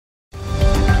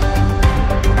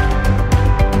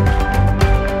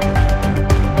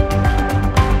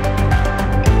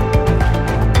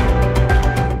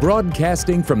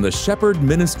Broadcasting from the Shepherd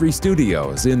Ministry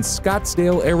Studios in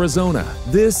Scottsdale, Arizona,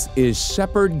 this is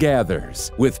Shepherd Gathers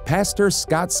with Pastor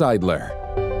Scott Seidler.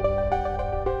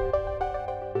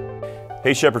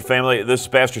 Hey Shepherd family, this is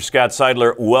Pastor Scott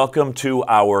Seidler. Welcome to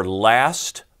our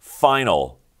last,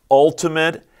 final,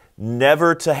 ultimate,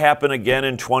 never to happen again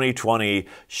in 2020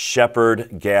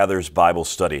 Shepherd Gathers Bible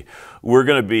Study. We're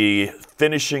going to be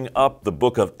finishing up the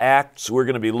book of Acts. We're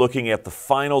going to be looking at the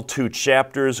final 2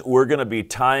 chapters. We're going to be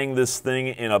tying this thing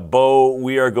in a bow.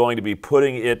 We are going to be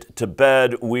putting it to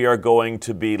bed. We are going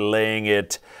to be laying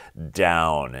it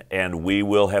down. And we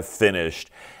will have finished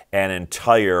an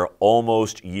entire,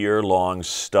 almost year-long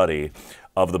study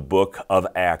of the book of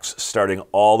Acts, starting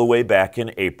all the way back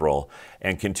in April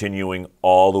and continuing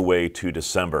all the way to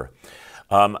December.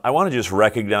 I want to just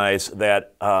recognize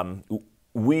that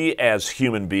we as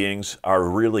human beings are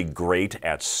really great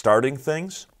at starting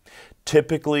things.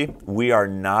 Typically, we are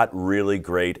not really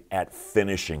great at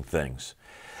finishing things.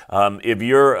 If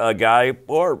you're a guy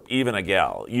or even a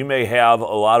gal, you may have a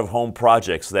lot of home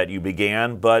projects that you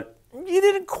began, but you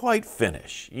didn't quite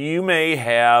finish. You may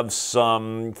have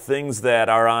some things that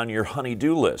are on your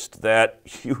honey-do list that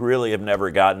you really have never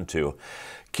gotten to.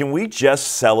 Can we just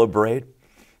celebrate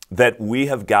that we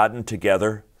have gotten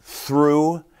together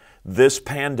through this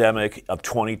pandemic of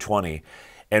 2020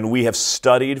 and we have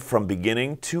studied from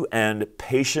beginning to end,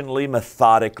 patiently,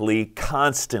 methodically,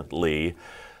 constantly,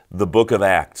 the book of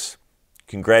Acts?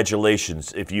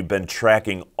 Congratulations if you've been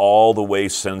tracking all the way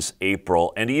since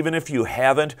April. And even if you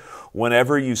haven't,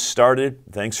 whenever you started,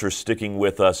 thanks for sticking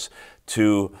with us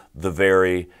to the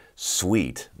very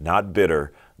sweet, not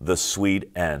bitter, the sweet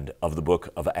end of the book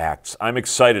of Acts. I'm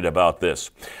excited about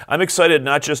this. I'm excited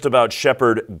not just about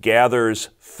Shepherd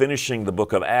Gathers finishing the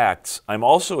book of Acts. I'm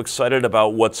also excited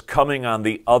about what's coming on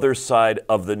the other side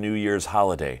of the New Year's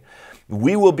holiday.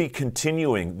 We will be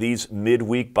continuing these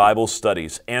midweek Bible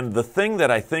studies. And the thing that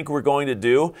I think we're going to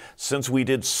do, since we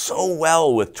did so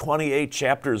well with 28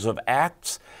 chapters of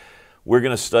Acts, we're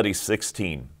going to study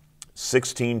 16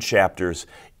 chapters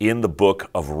in the book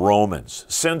of Romans.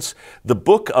 Since the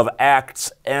book of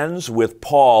Acts ends with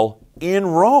Paul in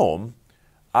Rome,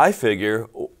 I figure,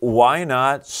 why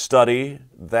not study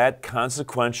that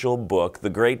consequential book, the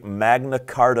great Magna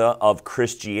Carta of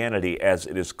Christianity, as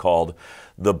it is called,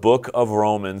 the book of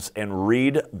Romans, and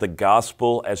read the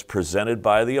gospel as presented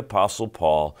by the Apostle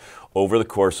Paul over the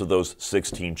course of those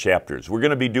 16 chapters. We're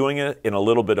going to be doing it in a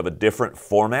little bit of a different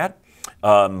format,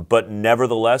 but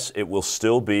nevertheless, it will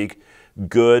still be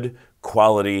good,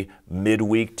 quality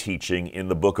midweek teaching in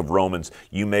the book of Romans.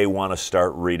 You may want to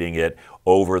start reading it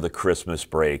over the Christmas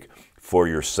break for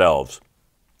yourselves.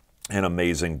 An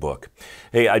amazing book.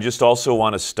 Hey, I just also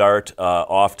want to start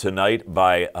off tonight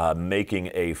by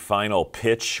making a final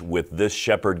pitch with this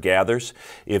Shepherd Gathers.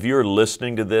 If you're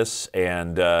listening to this,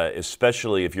 and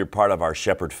especially if you're part of our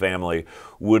Shepherd family,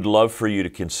 would love for you to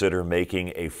consider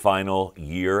making a final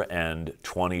year-end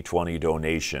 2020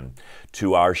 donation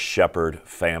to our Shepherd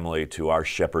family, to our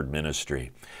Shepherd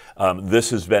ministry.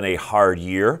 This has been a hard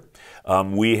year.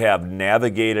 We have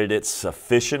navigated it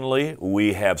sufficiently.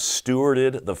 We have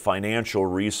stewarded the financial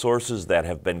resources that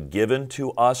have been given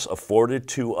to us, afforded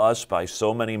to us by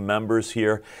so many members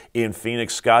here in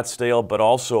Phoenix, Scottsdale, but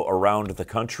also around the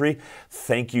country.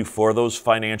 Thank you for those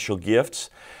financial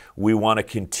gifts. We want to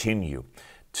continue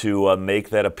to make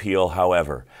that appeal,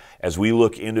 however. As we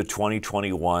look into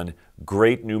 2021,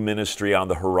 great new ministry on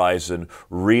the horizon,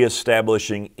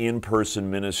 reestablishing in-person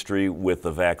ministry with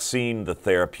the vaccine, the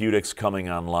therapeutics coming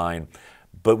online.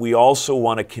 But we also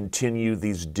want to continue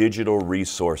these digital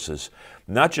resources,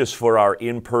 not just for our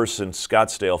in-person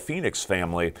Scottsdale Phoenix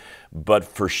family, but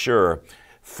for sure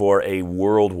for a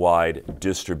worldwide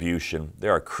distribution.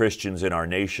 There are Christians in our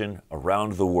nation,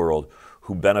 around the world,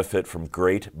 who benefit from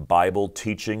great Bible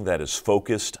teaching that is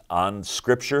focused on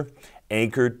Scripture,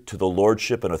 anchored to the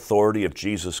lordship and authority of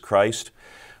Jesus Christ.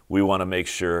 We want to make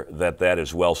sure that that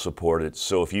is well supported.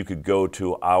 So if you could go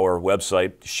to our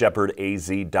website,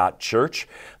 shepherdaz.church,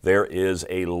 there is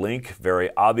a link,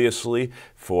 very obviously,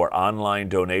 for online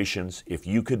donations. If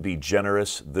you could be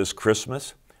generous this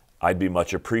Christmas, I'd be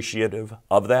much appreciative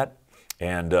of that,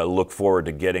 and look forward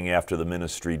to getting after the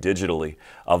ministry digitally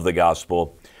of the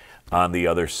gospel on the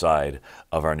other side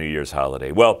of our New Year's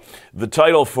holiday. Well, the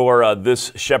title for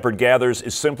this Shepherd Gathers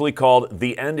is simply called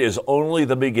The End is Only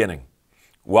the Beginning.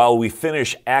 While we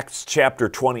finish Acts chapter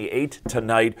 28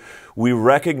 tonight, we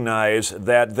recognize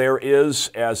that there is,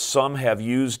 as some have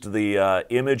used the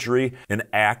imagery, in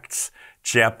Acts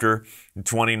chapter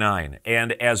 29.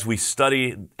 And as we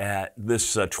study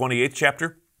this 28th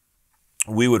chapter,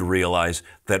 we would realize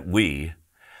that we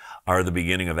are the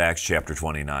beginning of Acts chapter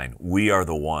 29. We are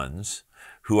the ones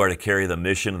who are to carry the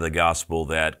mission of the gospel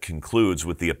that concludes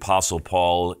with the Apostle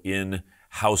Paul in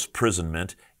house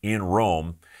imprisonment in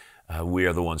Rome. We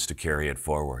are the ones to carry it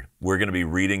forward. We're going to be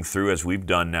reading through, as we've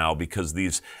done now, because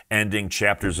these ending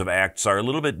chapters of Acts are a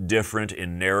little bit different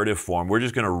in narrative form. We're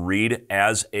just going to read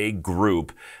as a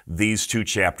group these two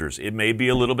chapters. It may be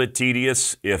a little bit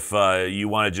tedious. If you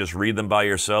want to just read them by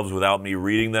yourselves without me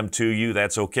reading them to you,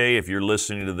 that's okay. If you're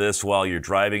listening to this while you're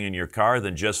driving in your car,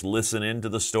 then just listen into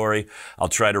the story. I'll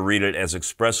try to read it as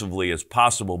expressively as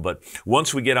possible. But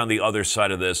once we get on the other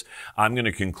side of this, I'm going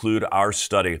to conclude our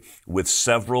study with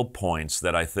several points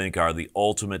that I think are the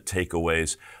ultimate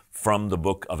takeaways from the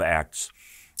book of Acts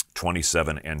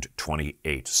 27 and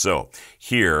 28. So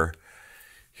here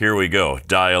we go.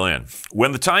 Dial in.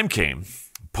 When the time came,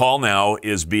 Paul now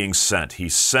is being sent. He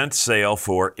set sail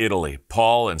for Italy.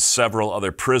 Paul and several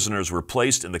other prisoners were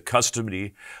placed in the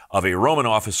custody of a Roman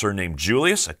officer named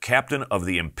Julius, a captain of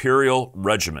the imperial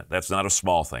regiment. That's not a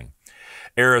small thing.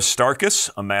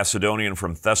 Aristarchus, a Macedonian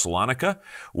from Thessalonica,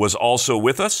 was also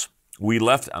with us. We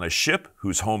left on a ship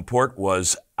whose home port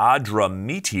was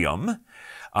Adramyttium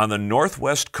on the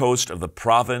northwest coast of the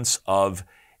province of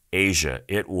Asia.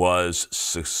 It was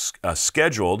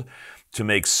scheduled to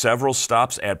make several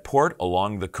stops at port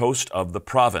along the coast of the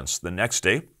province. The next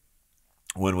day,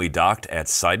 when we docked at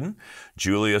Sidon,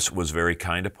 Julius was very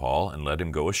kind to Paul and let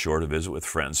him go ashore to visit with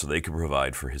friends so they could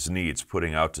provide for his needs.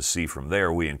 Putting out to sea from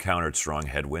there, we encountered strong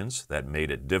headwinds that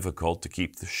made it difficult to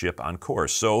keep the ship on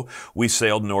course. So we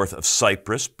sailed north of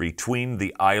Cyprus, between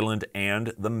the island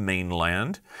and the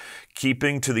mainland.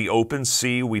 Keeping to the open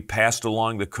sea, we passed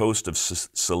along the coast of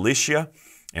Cilicia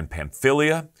and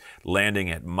Pamphylia,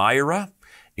 landing at Myra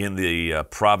in the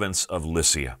province of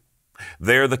Lycia.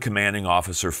 There, the commanding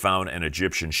officer found an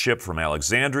Egyptian ship from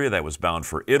Alexandria that was bound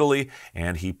for Italy,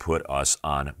 and he put us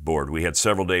on board. We had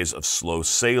several days of slow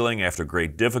sailing. After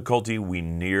great difficulty, we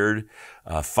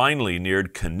finally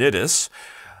neared Cnidus,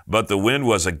 but the wind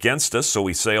was against us, so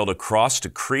we sailed across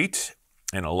to Crete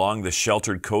and along the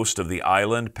sheltered coast of the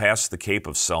island, past the Cape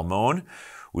of Salmone.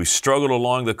 We struggled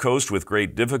along the coast with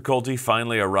great difficulty,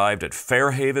 finally arrived at Fair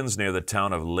Havens near the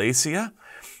town of Lasea.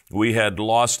 We had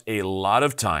lost a lot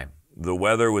of time. The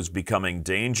weather was becoming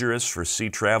dangerous for sea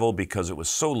travel because it was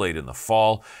so late in the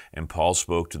fall, and Paul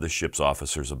spoke to the ship's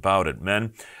officers about it.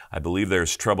 Men, I believe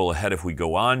there's trouble ahead if we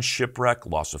go on, shipwreck,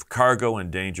 loss of cargo, and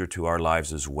danger to our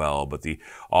lives as well. But the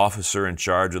officer in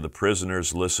charge of the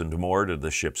prisoners listened more to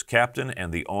the ship's captain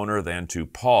and the owner than to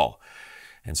Paul.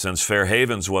 And since Fair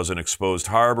Havens was an exposed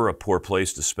harbor, a poor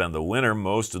place to spend the winter,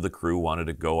 most of the crew wanted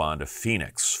to go on to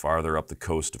Phoenix, farther up the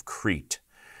coast of Crete,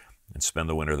 and spend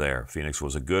the winter there. Phoenix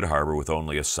was a good harbor with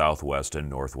only a southwest and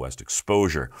northwest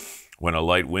exposure. When a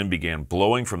light wind began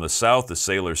blowing from the south, the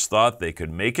sailors thought they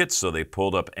could make it, so they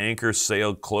pulled up anchor,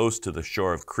 sailed close to the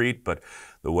shore of Crete, but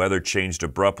the weather changed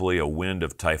abruptly. A wind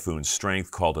of typhoon strength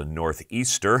called a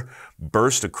northeaster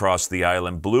burst across the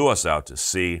island, blew us out to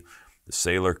sea. The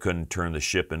sailor couldn't turn the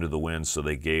ship into the wind, so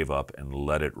they gave up and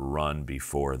let it run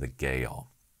before the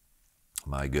gale.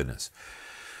 My goodness.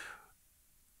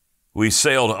 We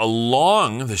sailed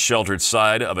along the sheltered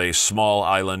side of a small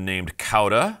island named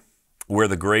Cauda, where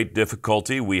the great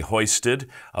difficulty we hoisted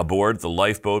aboard the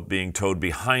lifeboat being towed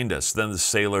behind us. Then the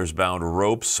sailors bound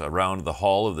ropes around the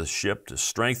hull of the ship to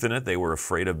strengthen it. They were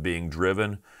afraid of being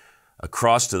driven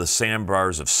across to the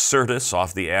sandbars of Syrtis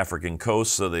off the African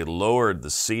coast, so they lowered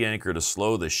the sea anchor to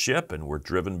slow the ship and were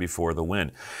driven before the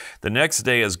wind. The next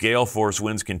day, as gale force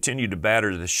winds continued to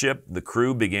batter the ship, the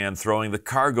crew began throwing the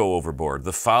cargo overboard.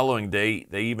 The following day,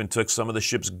 they even took some of the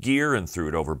ship's gear and threw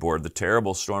it overboard. The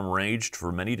terrible storm raged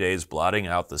for many days, blotting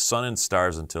out the sun and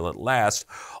stars until at last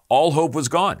all hope was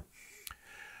gone.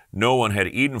 No one had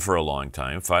eaten for a long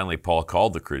time. Finally, Paul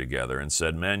called the crew together and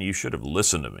said, "Men, you should have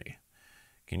listened to me."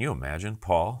 Can you imagine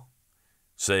Paul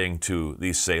saying to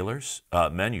these sailors,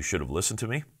 "Men, you should have listened to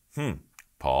me"?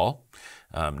 Paul,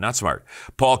 not smart.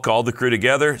 Paul called the crew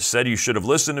together, said, "You should have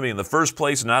listened to me in the first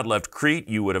place, not left Crete.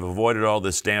 You would have avoided all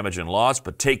this damage and loss.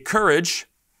 But take courage.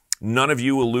 None of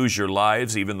you will lose your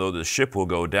lives, even though the ship will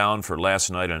go down. For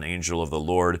last night an angel of the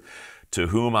Lord, to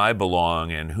whom I belong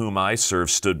and whom I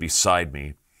serve, stood beside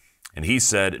me. And he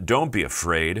said, 'Don't be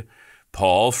afraid,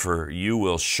 Paul, for you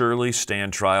will surely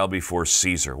stand trial before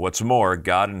Caesar. What's more,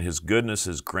 God in his goodness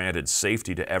has granted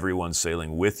safety to everyone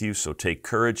sailing with you, so take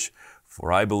courage,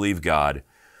 for I believe God.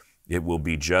 It will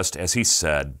be just as he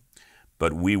said,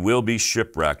 but we will be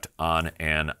shipwrecked on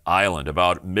an island.'"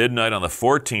 About midnight on the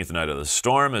 14th night of the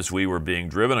storm, as we were being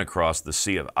driven across the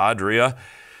Sea of Adria,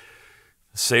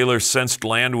 sailors sensed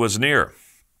land was near.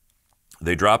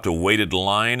 They dropped a weighted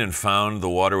line and found the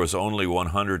water was only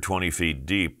 120 feet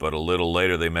deep, but a little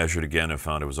later they measured again and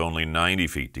found it was only 90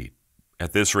 feet deep.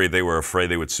 At this rate, they were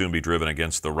afraid they would soon be driven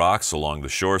against the rocks along the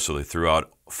shore, so they threw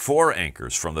out 4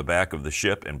 anchors from the back of the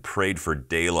ship and prayed for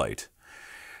daylight.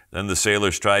 Then the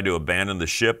sailors tried to abandon the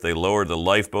ship. They lowered the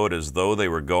lifeboat as though they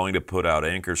were going to put out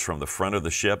anchors from the front of the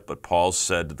ship, but Paul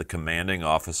said to the commanding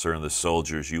officer and the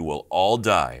soldiers, "You will all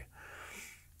die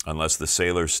unless the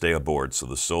sailors stay aboard." So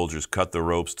the soldiers cut the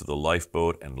ropes to the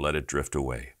lifeboat and let it drift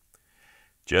away.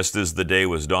 Just as the day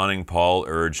was dawning, Paul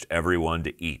urged everyone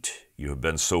to eat. "You have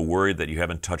been so worried that you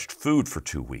haven't touched food for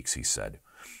 2 weeks," he said.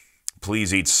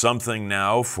 "Please eat something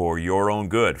now for your own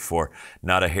good, for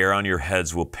not a hair on your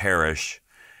heads will perish."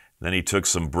 Then he took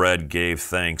some bread, gave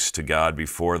thanks to God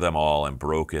before them all, and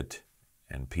broke a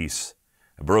piece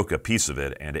of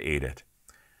it and ate it.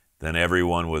 Then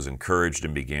everyone was encouraged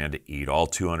and began to eat, all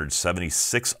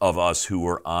 276 of us who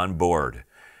were on board.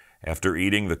 After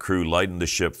eating, the crew lightened the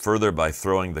ship further by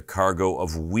throwing the cargo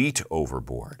of wheat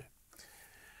overboard.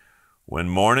 When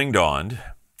morning dawned,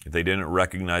 they didn't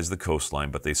recognize the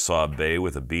coastline, but they saw a bay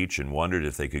with a beach and wondered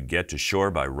if they could get to shore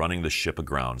by running the ship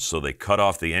aground. So they cut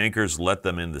off the anchors, let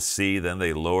them in the sea. Then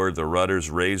they lowered the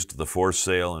rudders, raised the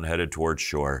foresail, and headed toward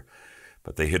shore.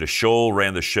 But they hit a shoal,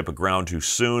 ran the ship aground too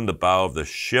soon. The bow of the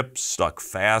ship stuck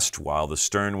fast, while the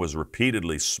stern was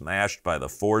repeatedly smashed by the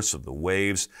force of the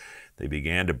waves. They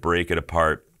began to break it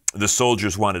apart. The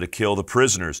soldiers wanted to kill the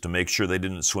prisoners to make sure they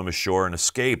didn't swim ashore and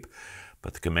escape,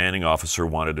 but the commanding officer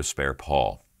wanted to spare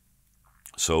Paul.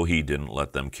 So he didn't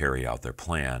let them carry out their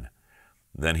plan.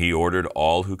 Then he ordered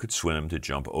all who could swim to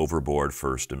jump overboard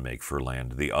first and make for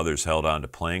land. The others held on to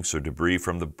planks or debris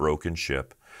from the broken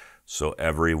ship, so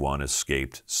everyone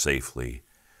escaped safely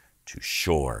to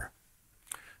shore.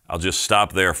 I'll just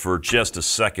stop there for just a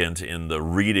second in the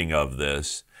reading of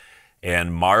this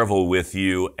and marvel with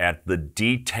you at the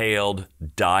detailed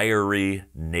diary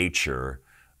nature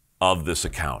of this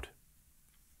account.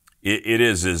 It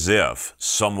is as if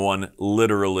someone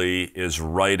literally is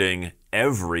writing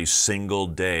every single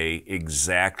day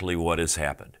exactly what has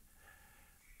happened.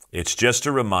 It's just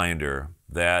a reminder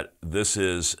that this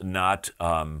is not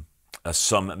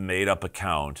some made-up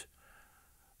account,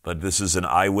 but this is an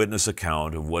eyewitness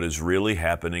account of what is really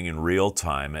happening in real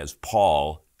time as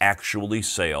Paul actually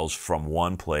sails from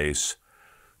one place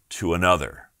to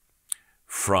another,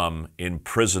 from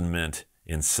imprisonment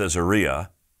in Caesarea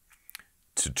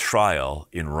to trial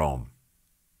in Rome.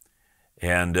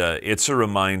 And it's a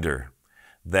reminder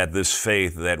that this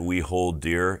faith that we hold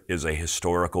dear is a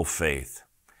historical faith.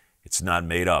 It's not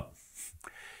made up.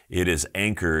 It is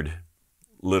anchored,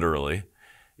 literally,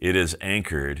 it is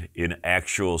anchored in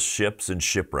actual ships and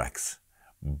shipwrecks,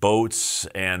 boats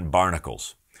and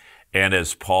barnacles. And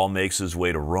as Paul makes his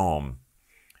way to Rome,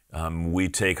 we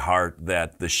take heart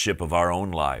that the ship of our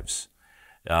own lives,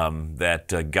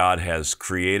 that God has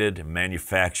created,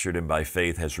 manufactured, and by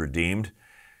faith has redeemed,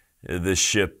 this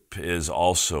ship is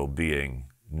also being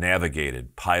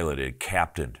navigated, piloted,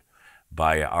 captained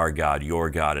by our God, your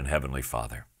God and Heavenly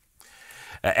Father.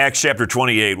 Acts chapter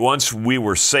 28, once we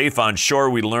were safe on shore,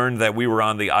 we learned that we were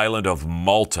on the island of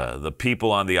Malta. The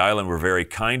people on the island were very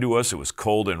kind to us. It was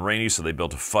cold and rainy, so they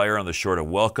built a fire on the shore to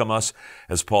welcome us.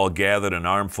 As Paul gathered an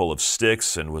armful of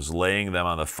sticks and was laying them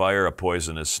on the fire, a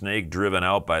poisonous snake, driven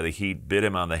out by the heat, bit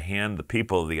him on the hand. The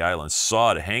people of the island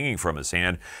saw it hanging from his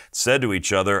hand, said to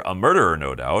each other, "A murderer,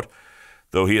 no doubt.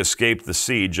 Though he escaped the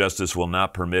sea, justice will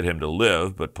not permit him to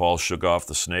live." But Paul shook off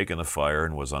the snake in the fire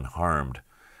and was unharmed.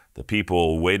 The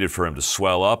people waited for him to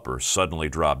swell up or suddenly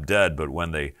drop dead, but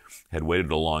when they had waited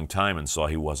a long time and saw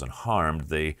he wasn't harmed,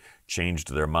 they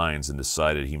changed their minds and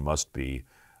decided he must be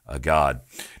a god.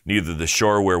 Neither the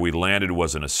shore where we landed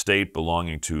was an estate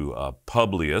belonging to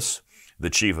Publius, the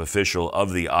chief official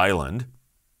of the island.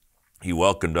 He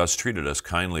welcomed us, treated us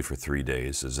kindly for 3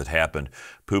 days. As it happened,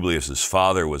 Publius's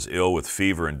father was ill with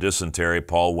fever and dysentery.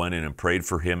 Paul went in and prayed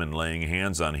for him, and laying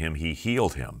hands on him, he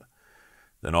healed him.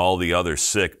 Then all the other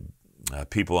sick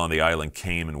people on the island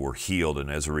came and were healed,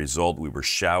 and as a result, we were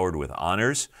showered with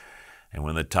honors. And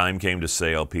when the time came to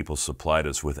sail, people supplied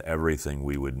us with everything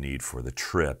we would need for the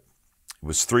trip. It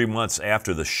was 3 months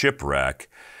after the shipwreck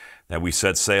that we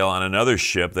set sail on another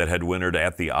ship that had wintered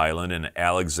at the island, an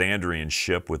Alexandrian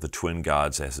ship with the twin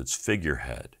gods as its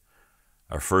figurehead.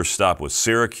 Our first stop was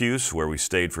Syracuse, where we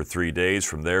stayed for 3 days.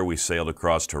 From there, we sailed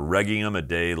across to Rhegium. A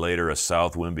day later, a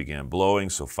south wind began blowing,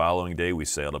 so following day, we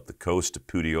sailed up the coast to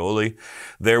Puteoli.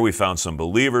 There, we found some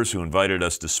believers who invited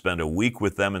us to spend a week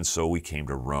with them, and so we came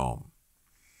to Rome.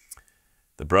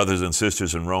 The brothers and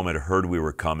sisters in Rome had heard we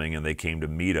were coming, and they came to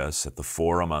meet us at the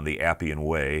Forum on the Appian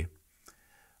Way.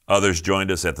 Others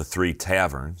joined us at the 3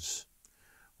 taverns.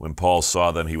 When Paul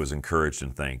saw them, he was encouraged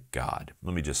and thanked God.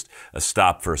 Let me just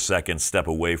stop for a second, step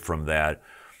away from that.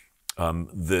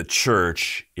 The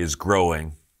church is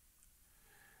growing.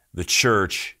 The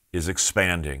church is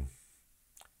expanding.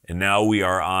 And now we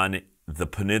are on the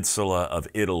peninsula of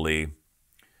Italy,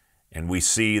 and we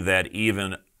see that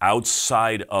even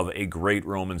outside of a great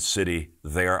Roman city,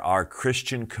 there are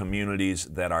Christian communities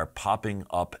that are popping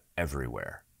up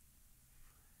everywhere.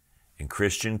 And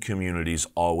Christian communities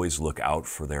always look out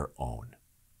for their own.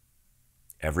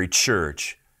 Every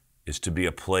church is to be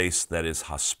a place that is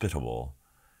hospitable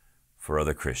for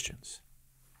other Christians.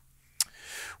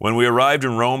 When we arrived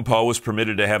in Rome, Paul was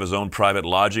permitted to have his own private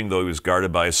lodging, though he was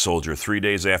guarded by a soldier. 3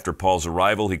 days after Paul's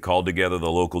arrival, he called together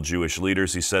the local Jewish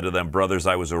leaders. He said to them, "Brothers,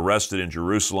 I was arrested in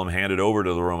Jerusalem, handed over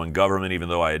to the Roman government, even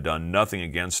though I had done nothing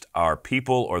against our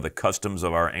people or the customs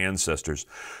of our ancestors.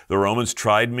 The Romans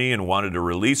tried me and wanted to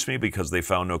release me because they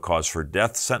found no cause for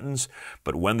death sentence.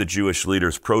 But when the Jewish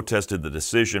leaders protested the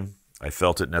decision, I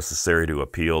felt it necessary to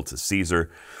appeal to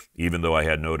Caesar, even though I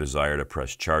had no desire to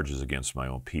press charges against my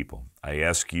own people. I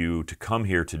ask you to come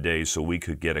here today so we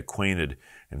could get acquainted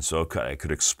and so I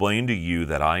could explain to you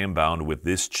that I am bound with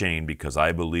this chain because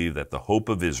I believe that the hope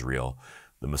of Israel,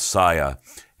 the Messiah,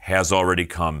 has already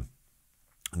come."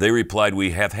 They replied,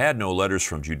 "We have had no letters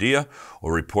from Judea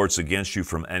or reports against you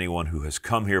from anyone who has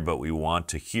come here, but we want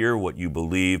to hear what you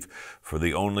believe, for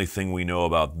the only thing we know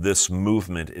about this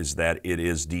movement is that it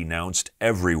is denounced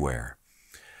everywhere."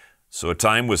 So a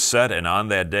time was set, and on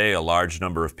that day a large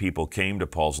number of people came to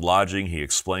Paul's lodging. He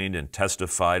explained and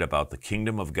testified about the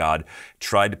kingdom of God,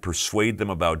 tried to persuade them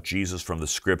about Jesus from the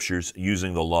Scriptures,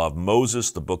 using the law of Moses,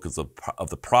 the book of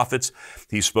the prophets.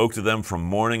 He spoke to them from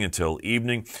morning until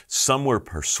evening. Some were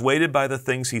persuaded by the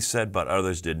things he said, but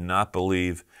others did not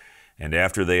believe. And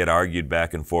after they had argued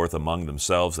back and forth among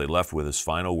themselves, they left with this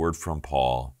final word from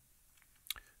Paul.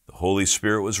 "The Holy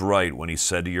Spirit was right when he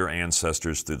said to your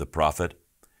ancestors through the prophet,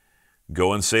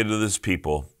 'Go and say to this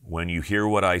people, when you hear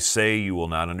what I say, you will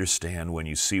not understand. When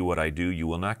you see what I do, you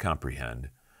will not comprehend.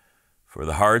 For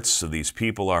the hearts of these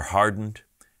people are hardened,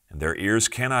 and their ears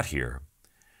cannot hear.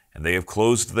 And they have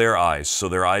closed their eyes, so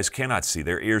their eyes cannot see,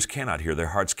 their ears cannot hear, their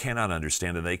hearts cannot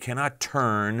understand, and they cannot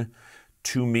turn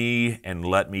to me and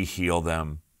let me heal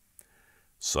them.'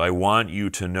 So I want you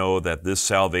to know that this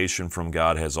salvation from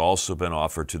God has also been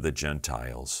offered to the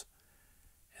Gentiles,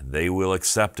 and they will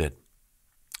accept it."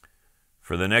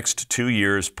 For the next 2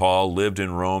 years, Paul lived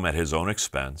in Rome at his own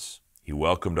expense. He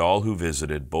welcomed all who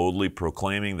visited, boldly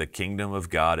proclaiming the kingdom of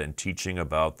God and teaching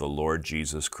about the Lord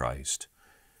Jesus Christ.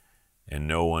 And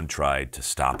no one tried to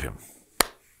stop him.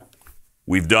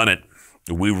 We've done it.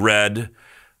 We read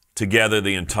together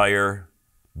the entire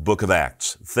book of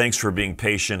Acts. Thanks for being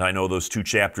patient. I know those 2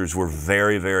 chapters were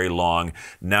very, very long.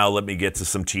 Now let me get to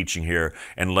some teaching here,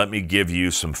 and let me give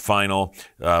you some final,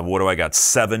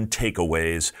 7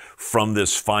 takeaways from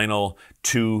this final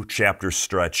 2-chapter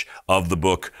stretch of the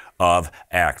book of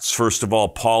Acts. First of all,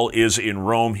 Paul is in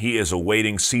Rome. He is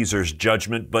awaiting Caesar's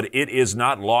judgment, but it is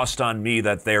not lost on me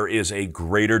that there is a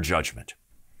greater judgment.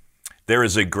 There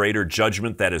is a greater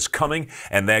judgment that is coming,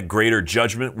 and that greater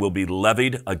judgment will be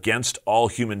levied against all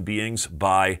human beings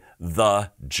by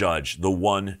the judge, the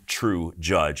one true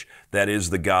judge. That is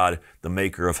the God, the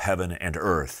maker of heaven and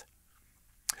earth.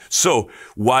 So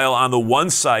while on the one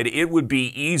side it would be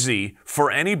easy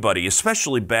for anybody,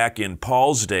 especially back in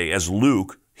Paul's day as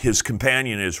Luke, his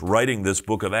companion, is writing this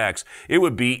book of Acts, it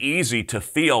would be easy to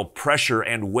feel pressure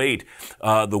and weight,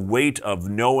 the weight of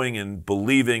knowing and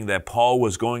believing that Paul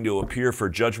was going to appear for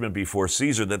judgment before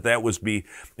Caesar, that would be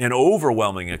an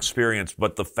overwhelming experience.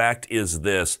 But the fact is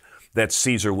this, that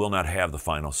Caesar will not have the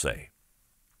final say.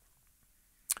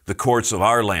 The courts of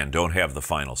our land don't have the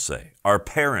final say. Our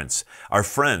parents, our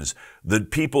friends, the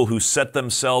people who set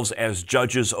themselves as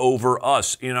judges over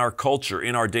us in our culture,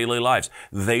 in our daily lives,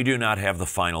 they do not have the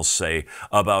final say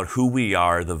about who we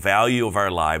are, the value of our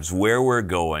lives, where we're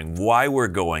going, why we're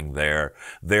going there.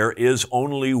 There is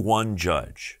only one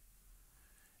judge,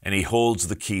 and he holds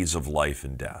the keys of life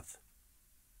and death.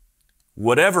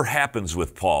 Whatever happens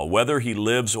with Paul, whether he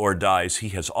lives or dies, he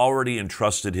has already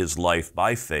entrusted his life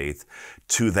by faith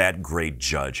to that great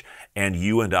judge, and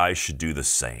you and I should do the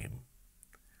same.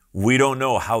 We don't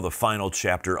know how the final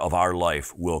chapter of our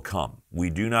life will come. We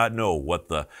do not know what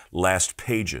the last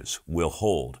pages will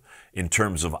hold in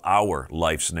terms of our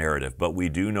life's narrative, but we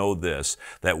do know this,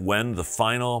 that when the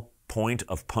final point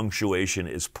of punctuation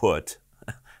is put,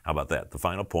 how about that? The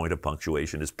final point of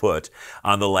punctuation is put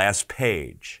on the last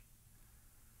page.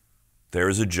 There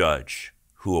is a judge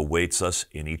who awaits us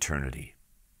in eternity.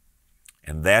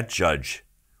 And that judge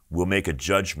will make a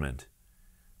judgment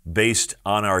based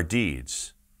on our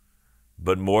deeds.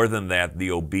 But more than that,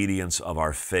 the obedience of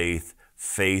our faith,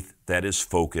 faith that is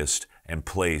focused and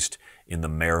placed in the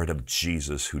merit of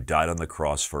Jesus, who died on the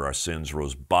cross for our sins,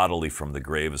 rose bodily from the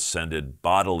grave, ascended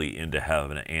bodily into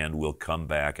heaven, and will come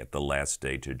back at the last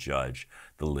day to judge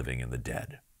the living and the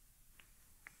dead.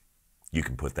 You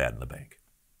can put that in the bank.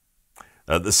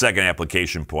 The second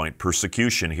application point,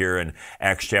 persecution here in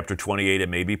Acts chapter 28, it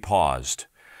may be paused,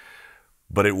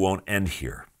 but it won't end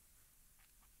here.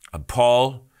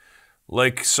 Paul,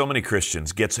 like so many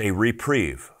Christians, gets a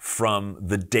reprieve from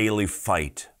the daily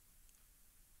fight.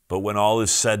 But when all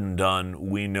is said and done,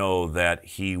 we know that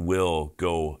he will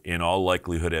go, in all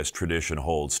likelihood, as tradition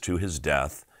holds, to his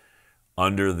death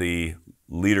under the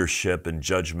leadership and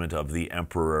judgment of the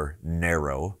Emperor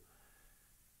Nero,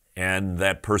 and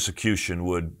that persecution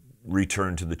would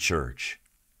return to the church.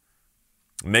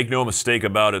 Make no mistake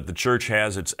about it, the church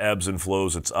has its ebbs and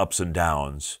flows, its ups and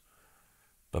downs,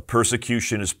 but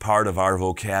persecution is part of our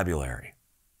vocabulary.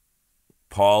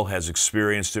 Paul has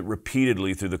experienced it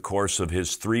repeatedly through the course of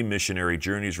his 3 missionary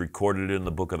journeys recorded in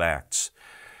the book of Acts.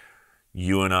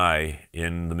 You and I,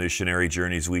 in the missionary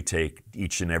journeys we take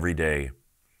each and every day,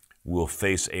 will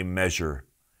face a measure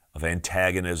of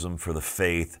antagonism for the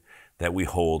faith that we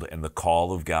hold and the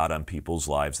call of God on people's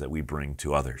lives that we bring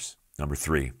to others. Number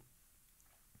 3,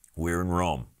 we're in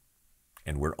Rome,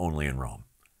 and we're only in Rome.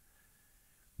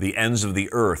 The ends of the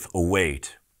earth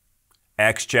await.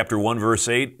 Acts chapter 1, verse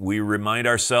 8, we remind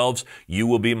ourselves, you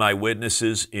will be my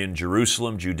witnesses in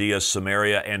Jerusalem, Judea,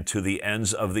 Samaria, and to the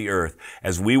ends of the earth.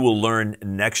 As we will learn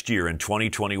next year in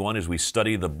 2021 as we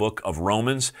study the book of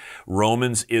Romans,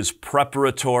 Romans is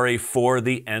preparatory for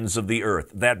the ends of the earth.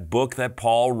 That book that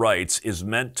Paul writes is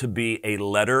meant to be a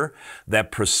letter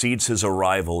that precedes his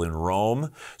arrival in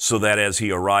Rome, so that as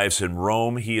he arrives in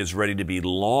Rome, he is ready to be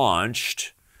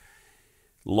launched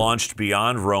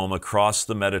beyond Rome, across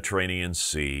the Mediterranean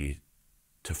Sea,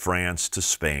 to France, to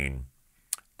Spain,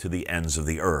 to the ends of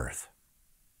the earth.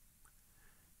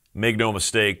 Make no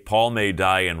mistake, Paul may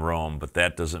die in Rome, but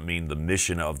that doesn't mean the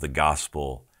mission of the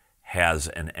gospel has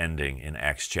an ending in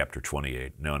Acts chapter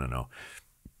 28. No.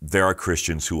 There are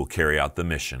Christians who will carry out the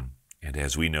mission, and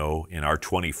as we know, in our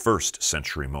 21st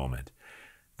century moment,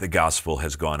 the gospel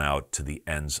has gone out to the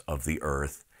ends of the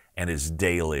earth and is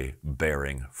daily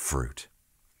bearing fruit.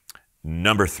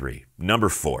 Number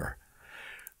 4,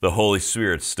 the Holy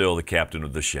Spirit's still the captain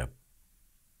of the ship.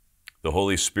 The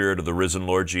Holy Spirit of the risen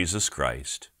Lord Jesus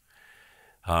Christ.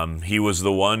 He was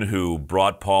the one who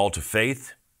brought Paul to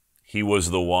faith. He was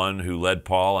the one who led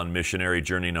Paul on missionary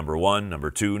journey number 1,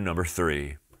 number 2, number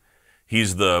 3.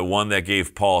 He's the one that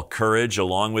gave Paul courage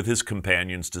along with his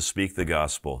companions to speak the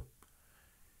gospel.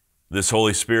 This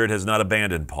Holy Spirit has not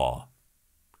abandoned Paul.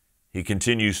 He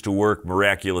continues to work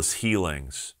miraculous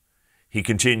healings. He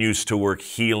continues to work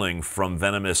healing from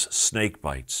venomous snake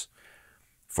bites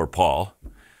for Paul.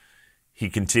 He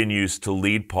continues to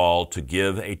lead Paul to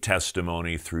give a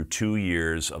testimony through 2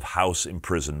 years of house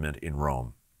imprisonment in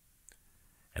Rome.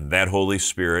 And that Holy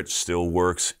Spirit still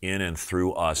works in and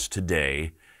through us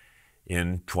today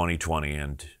in 2020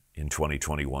 and in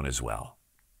 2021 as well.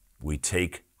 We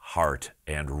take heart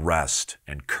and rest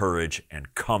and courage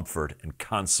and comfort and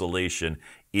consolation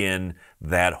in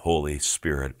that Holy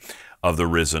Spirit of the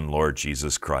risen Lord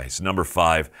Jesus Christ. Number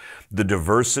 5, the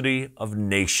diversity of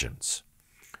nations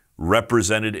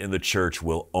represented in the church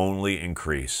will only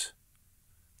increase.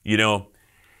 You know,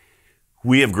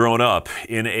 we have grown up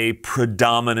in a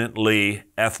predominantly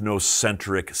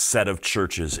ethnocentric set of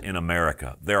churches in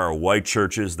America. There are white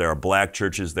churches, there are black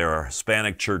churches, there are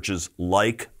Hispanic churches.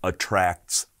 Like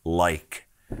attracts like.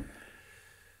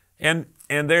 And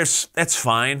that's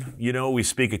fine. You know, we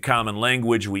speak a common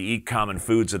language. We eat common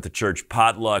foods at the church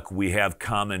potluck. We have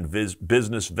common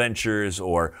business ventures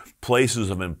or places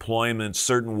of employment,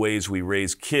 certain ways we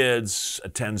raise kids,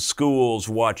 attend schools,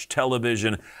 watch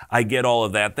television. I get all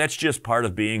of that. That's just part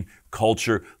of being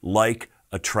culture. Like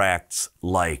attracts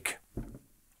like.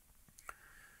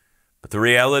 But the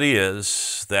reality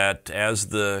is that as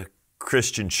the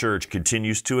Christian church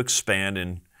continues to expand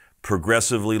in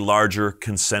progressively larger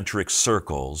concentric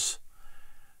circles,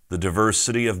 the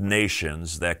diversity of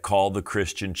nations that call the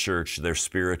Christian church their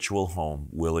spiritual home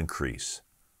will increase.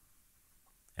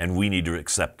 And we need to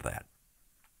accept that.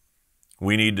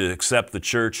 We need to accept the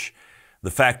church,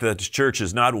 the fact that the church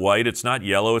is not white, it's not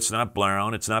yellow, it's not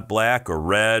brown, it's not black or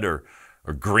red or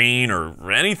green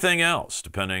or anything else,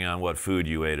 depending on what food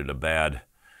you ate at a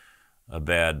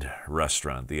bad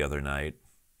restaurant the other night.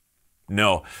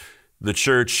 No, the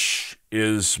church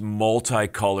is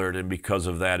multicolored, and because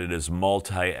of that, it is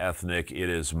multi-ethnic, it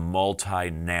is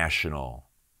multinational,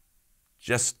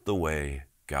 just the way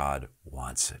God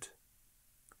wants it.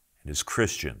 And as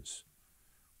Christians,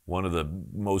 one of the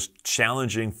most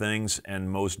challenging things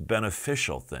and most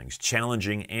beneficial things,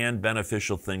 challenging and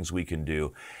beneficial things we can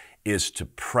do is to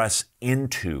press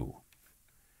into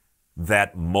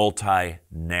that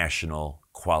multinational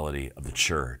quality of the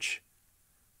church.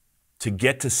 To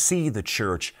get to see the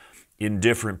church in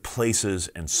different places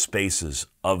and spaces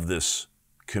of this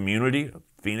community,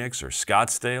 Phoenix or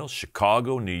Scottsdale,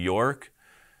 Chicago, New York,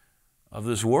 of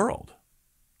this world.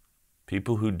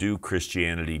 People who do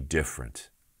Christianity different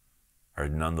are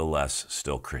nonetheless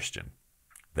still Christian.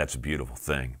 That's a beautiful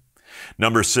thing.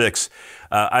 Number 6,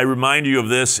 I remind you of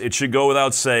this. It should go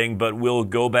without saying, but we'll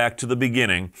go back to the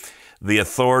beginning. The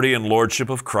authority and lordship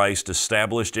of Christ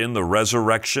established in the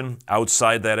resurrection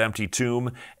outside that empty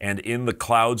tomb and in the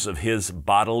clouds of his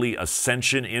bodily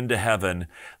ascension into heaven,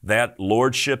 that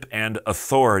lordship and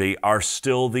authority are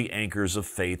still the anchors of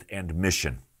faith and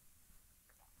mission.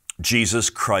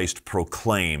 Jesus Christ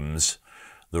proclaims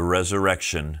the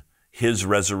resurrection, his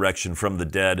resurrection from the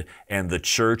dead, and the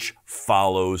church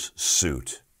follows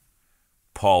suit.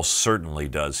 Paul certainly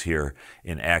does here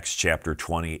in Acts chapter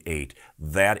 28.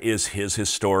 That is his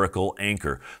historical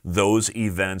anchor. Those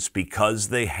events, because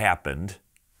they happened,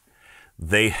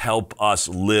 they help us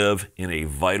live in a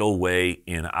vital way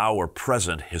in our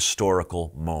present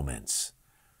historical moments.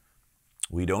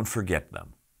 We don't forget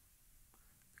them.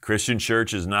 Christian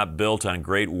church is not built on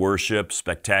great worship,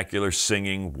 spectacular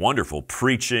singing, wonderful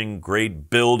preaching, great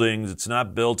buildings. It's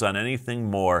not built on anything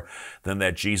more than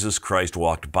that Jesus Christ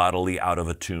walked bodily out of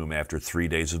a tomb after 3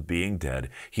 days of being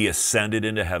dead. He ascended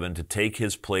into heaven to take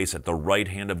his place at the right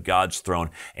hand of God's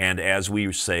throne. And as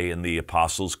we say in the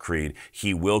Apostles' Creed,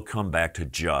 he will come back to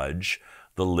judge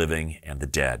the living and the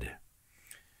dead.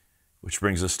 Which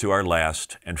brings us to our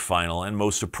last and final and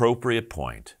most appropriate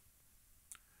point.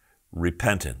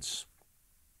 Repentance,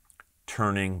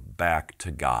 turning back to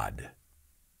God.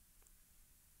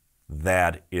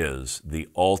 That is the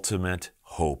ultimate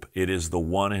hope. It is the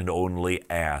one and only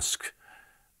ask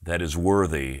that is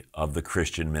worthy of the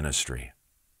Christian ministry.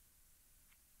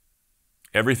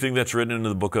 Everything that's written in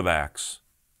the book of Acts,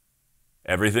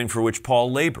 everything for which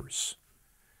Paul labors,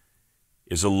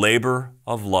 is a labor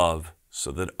of love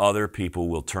so that other people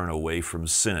will turn away from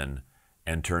sin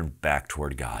and turn back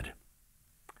toward God.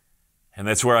 And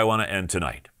that's where I want to end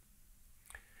tonight,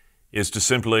 is to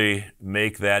simply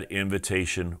make that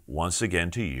invitation once again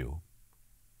to you,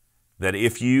 that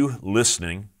if you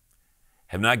listening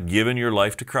have not given your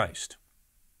life to Christ,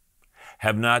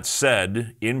 have not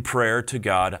said in prayer to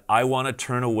God, I want to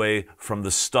turn away from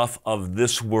the stuff of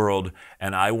this world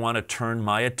and I want to turn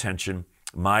my attention,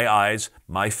 my eyes,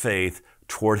 my faith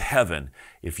toward heaven.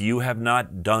 If you have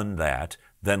not done that,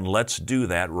 then let's do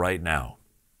that right now.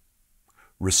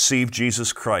 Receive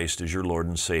Jesus Christ as your Lord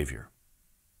and Savior.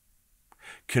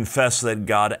 Confess that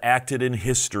God acted in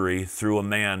history through a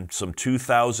man some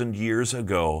 2,000 years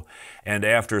ago, and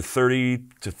after 30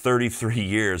 to 33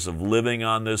 years of living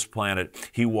on this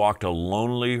planet, he walked a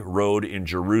lonely road in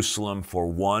Jerusalem for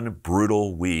one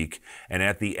brutal week, and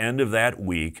at the end of that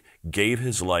week gave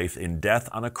his life in death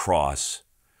on a cross,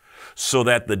 so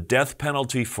that the death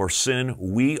penalty for sin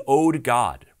we owed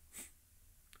God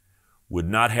would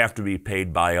not have to be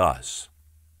paid by us,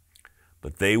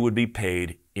 but they would be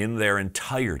paid in their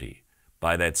entirety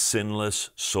by that sinless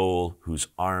soul whose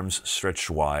arms stretched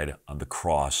wide on the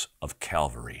cross of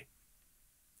Calvary.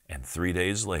 And 3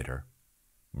 days later,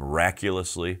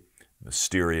 miraculously,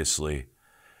 mysteriously,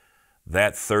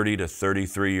 that 30 to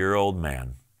 33-year-old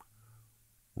man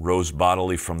rose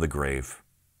bodily from the grave,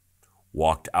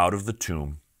 walked out of the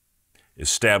tomb,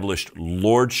 established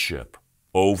lordship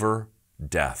over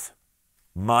death.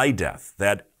 My death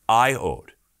that I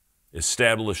owed,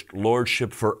 established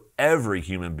lordship for every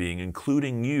human being,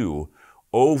 including you,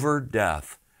 over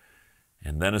death,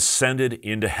 and then ascended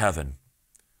into heaven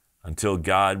until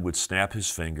God would snap his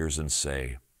fingers and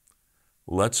say,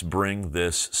 let's bring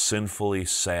this sinfully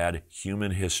sad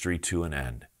human history to an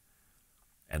end,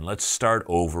 and let's start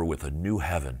over with a new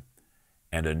heaven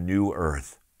and a new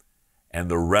earth, and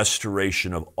the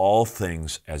restoration of all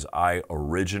things as I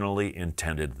originally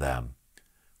intended them,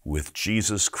 with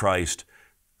Jesus Christ,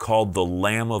 called the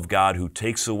Lamb of God, who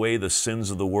takes away the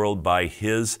sins of the world by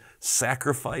his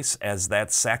sacrifice as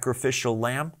that sacrificial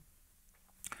lamb,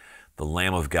 the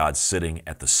Lamb of God sitting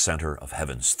at the center of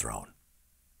heaven's throne.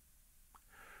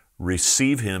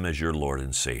 Receive him as your Lord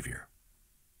and Savior.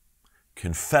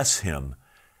 Confess him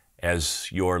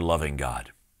as your loving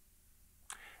God.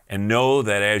 And know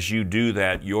that as you do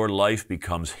that, your life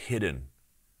becomes hidden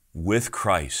with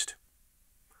Christ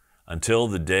until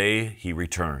the day He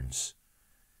returns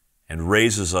and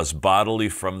raises us bodily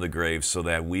from the grave so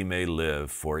that we may live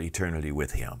for eternity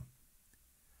with Him.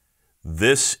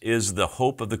 This is the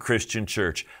hope of the Christian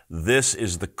church. This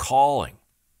is the calling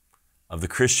of the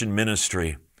Christian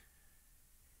ministry.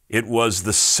 It was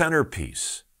the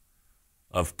centerpiece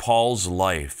of Paul's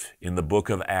life in the book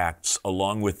of Acts,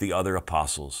 along with the other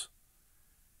apostles.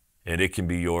 And it can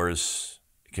be yours,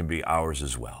 it can be ours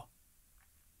as well.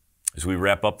 As we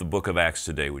wrap up the book of Acts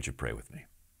today, would you pray with me?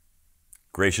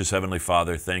 Gracious Heavenly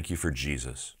Father, thank you for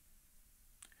Jesus.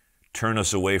 Turn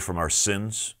us away from our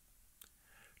sins.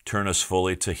 Turn us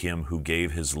fully to Him who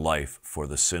gave His life for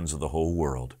the sins of the whole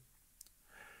world.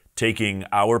 Taking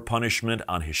our punishment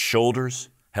on His shoulders,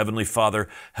 Heavenly Father,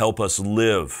 help us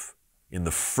live in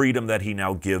the freedom that He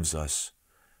now gives us,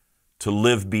 to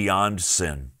live beyond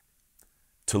sin,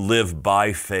 to live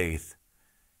by faith,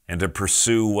 and to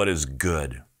pursue what is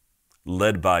good,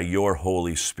 led by your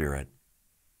Holy Spirit.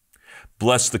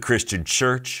 Bless the Christian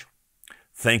church.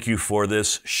 Thank you for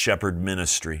this shepherd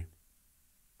ministry.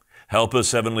 Help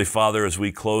us, Heavenly Father, as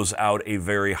we close out a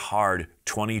very hard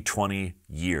 2020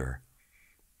 year,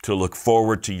 to look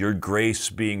forward to your grace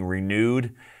being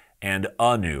renewed and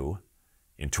anew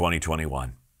in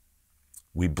 2021.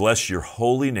 We bless your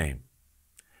holy name.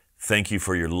 Thank you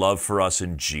for your love for us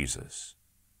in Jesus.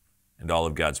 And all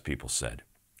of God's people said,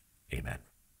 amen.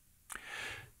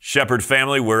 Shepherd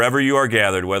family, wherever you are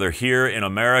gathered, whether here in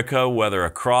America, whether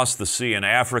across the sea in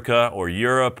Africa or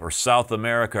Europe or South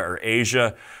America or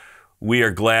Asia, we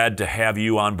are glad to have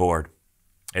you on board.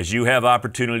 As you have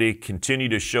opportunity, continue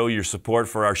to show your support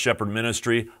for our Shepherd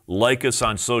ministry. Like us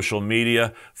on social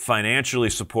media. Financially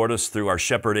support us through our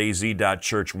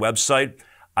shepherdaz.church website.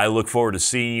 I look forward to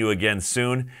seeing you again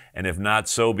soon, and if not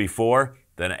so before,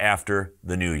 then after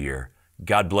the new year.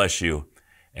 God bless you,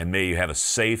 and may you have a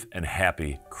safe and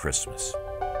happy Christmas.